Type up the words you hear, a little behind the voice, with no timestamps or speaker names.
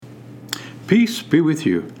Peace be with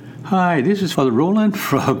you. Hi, this is Father Roland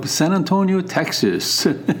from San Antonio, Texas.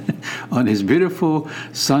 On this beautiful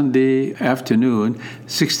Sunday afternoon,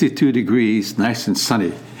 62 degrees, nice and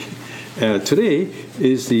sunny. Today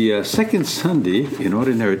is the second Sunday in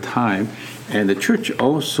Ordinary Time, and the church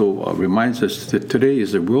also reminds us that today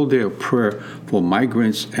is the World Day of Prayer for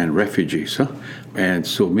migrants and refugees. And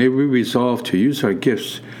so may we resolve to use our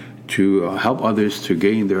gifts to help others to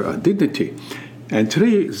gain their dignity. And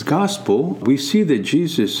today's gospel, we see that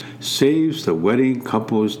Jesus saves the wedding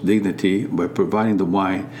couple's dignity by providing the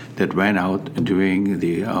wine that ran out during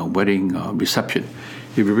the wedding reception.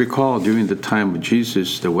 If you recall, during the time of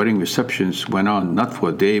Jesus, the wedding receptions went on not for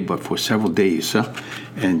a day, but for several days.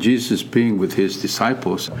 And Jesus, being with his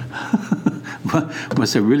disciples,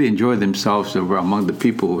 must have really enjoyed themselves. They were among the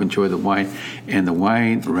people who enjoyed the wine, and the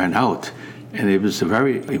wine ran out. And it was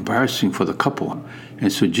very embarrassing for the couple.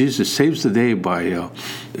 And so Jesus saves the day by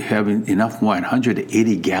having enough wine,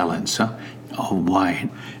 180 gallons of wine,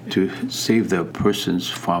 to save the persons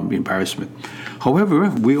from embarrassment. However,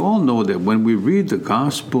 we all know that when we read the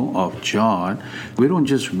Gospel of John, we don't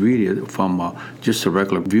just read it from just a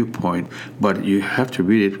regular viewpoint, but you have to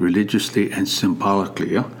read it religiously and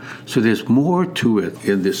symbolically. So there's more to it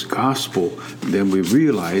in this Gospel than we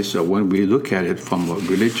realize when we look at it from a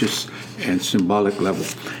religious and symbolic level.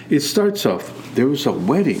 It starts off, there was a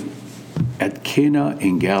wedding at Cana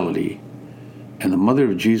in Galilee, and the mother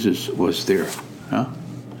of Jesus was there.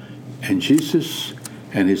 And Jesus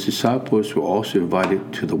and his disciples were also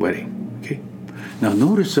invited to the wedding. Okay. Now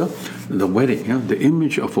notice the wedding, the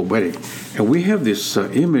image of a wedding. And we have this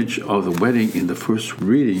image of the wedding in the first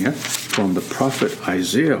reading from the prophet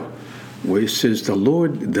Isaiah, where it says, "The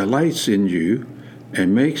Lord delights in you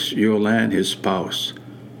and makes your land his spouse.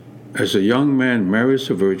 As a young man marries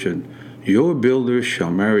a virgin, your builder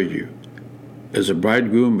shall marry you. As a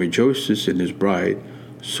bridegroom rejoices in his bride,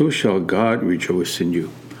 so shall God rejoice in you."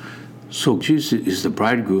 So Jesus is the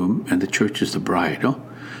bridegroom and the church is the bride.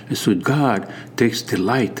 And so God takes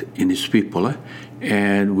delight in his people.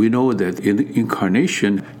 And we know that in the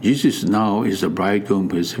incarnation, Jesus now is the bridegroom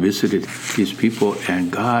who has visited his people,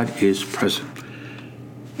 and God is present.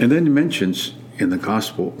 And then he mentions in the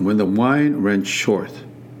gospel, when the wine ran short,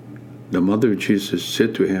 the mother of Jesus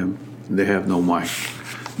said to him, "They have no wine."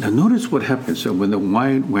 Now notice what happens when the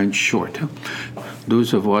wine went short.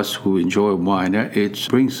 Those of us who enjoy wine, it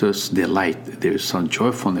brings us delight. There's some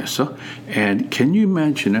joyfulness. And can you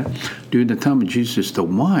imagine, during the time of Jesus, the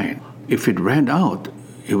wine, if it ran out,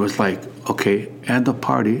 it was like, okay, end of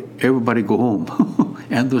party, everybody go home.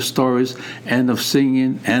 End of stories, end of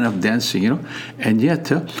singing, end of dancing, And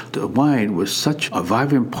yet, the wine was such a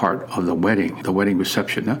vibrant part of the wedding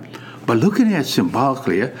reception. But looking at it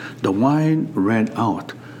symbolically, the wine ran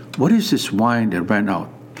out. What is this wine that ran out?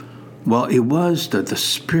 Well, it was that the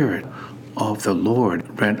Spirit of the Lord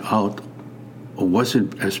ran out, or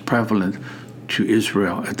wasn't as prevalent to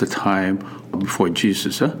Israel at the time before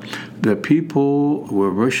Jesus. The people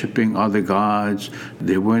were worshiping other gods.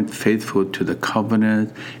 They weren't faithful to the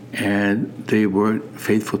covenant, and they weren't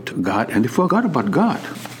faithful to God, and they forgot about God.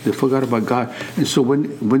 And so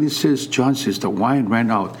when it says, John says, the wine ran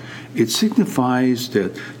out, it signifies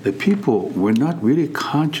that the people were not really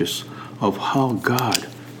conscious of how God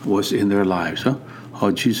was in their lives. How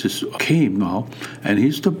Jesus came now, and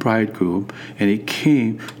he's the bridegroom, and he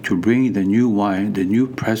came to bring the new wine, the new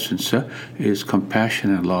presence, is compassion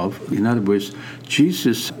and love. In other words,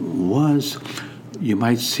 Jesus was, you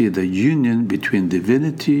might say, the union between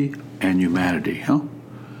divinity and humanity.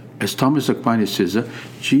 As Thomas Aquinas says,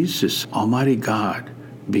 Jesus, Almighty God,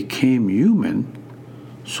 became human,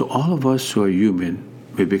 so all of us who are human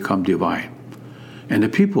may become divine. And the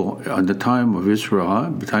people at the time of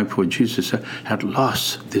Israel, the time before Jesus, had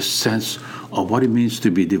lost this sense of what it means to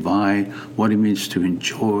be divine, what it means to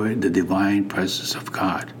enjoy the divine presence of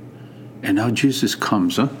God. And now Jesus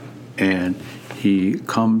comes, and he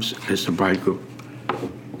comes as the bridegroom.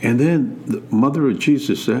 And then the mother of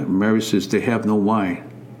Jesus, Mary, says, "They have no wine."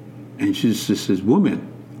 And Jesus says, "Woman,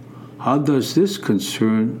 how does this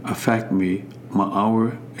concern affect me? My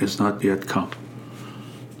hour has not yet come."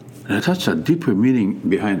 And that's a deeper meaning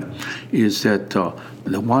behind it, is that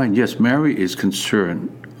the wine, yes, Mary is concerned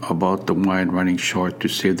about the wine running short to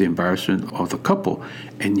save the embarrassment of the couple.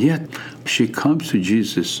 And yet she comes to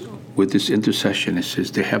Jesus with this intercession and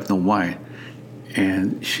says, they have no wine.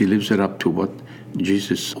 And she lives it up to what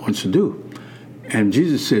Jesus wants to do. And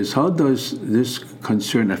Jesus says, how does this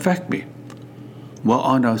concern affect me? Well,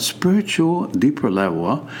 on a spiritual, deeper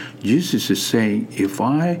level, Jesus is saying, if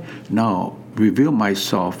I now reveal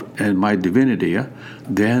myself and my divinity,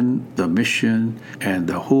 then the mission and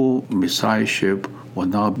the whole messiahship will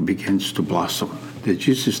now begins to blossom. That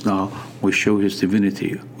Jesus now will show his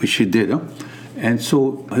divinity, which he did. And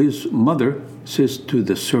so his mother says to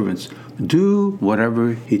the servants, do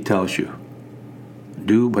whatever he tells you.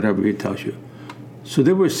 Do whatever he tells you. So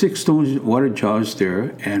there were 6 stone water jars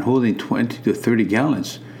there and holding 20 to 30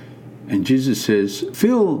 gallons. And Jesus says,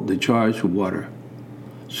 fill the jars with water.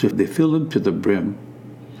 So they filled them to the brim.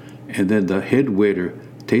 And then the head waiter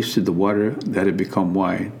tasted the water that had become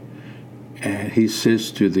wine. And he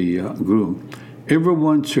says to the groom,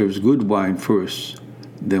 everyone serves good wine first.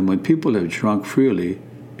 Then when people have drunk freely,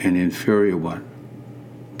 an inferior one.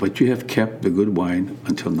 But you have kept the good wine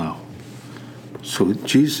until now. So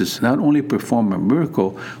Jesus not only performed a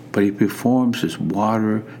miracle, but he performs his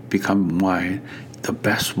water becoming wine, the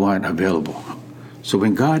best wine available. So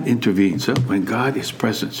when God intervenes, when God is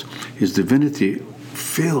present, his divinity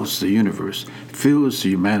fills the universe, fills the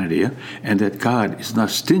humanity, and that God is not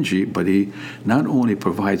stingy, but he not only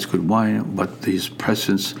provides good wine, but his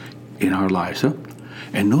presence in our lives.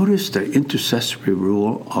 And notice the intercessory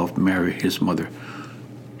rule of Mary, his mother.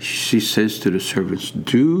 She says to the servants,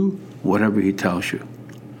 do whatever he tells you.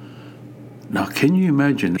 Now, can you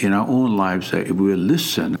imagine in our own lives that if we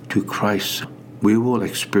listen to Christ, we will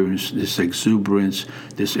experience this exuberance,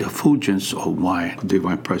 this effulgence of wine,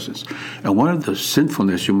 divine presence. And one of the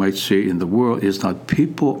sinfulness, you might say, in the world is that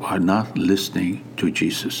people are not listening to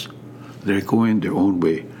Jesus. They're going their own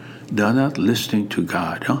way. They're not listening to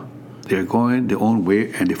God. They're going their own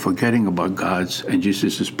way, and they're forgetting about God's and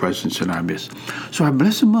Jesus' presence in our midst. So our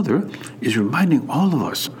Blessed Mother is reminding all of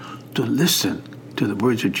us to listen to the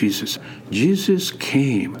words of Jesus. Jesus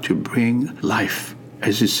came to bring life.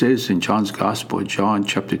 As it says in John's Gospel, John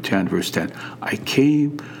chapter 10, verse 10, I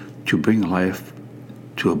came to bring life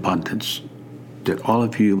to abundance, that all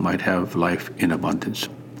of you might have life in abundance.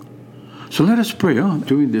 So let us pray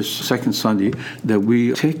during this second Sunday that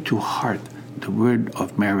we take to heart the word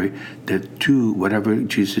of Mary, that do whatever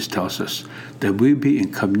Jesus tells us, that we be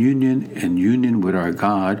in communion and union with our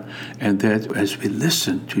God, and that as we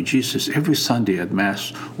listen to Jesus every Sunday at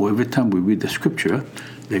Mass or every time we read the Scripture,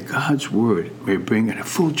 that God's word may bring an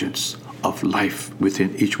effulgence of life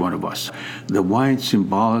within each one of us. The wine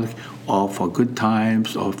symbolic of good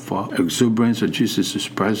times, of exuberance of Jesus'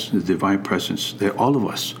 presence, the divine presence, that all of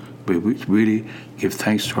us may really give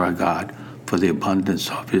thanks to our God for the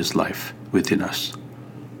abundance of his life within us.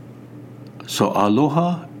 So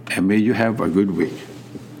aloha, and may you have a good week.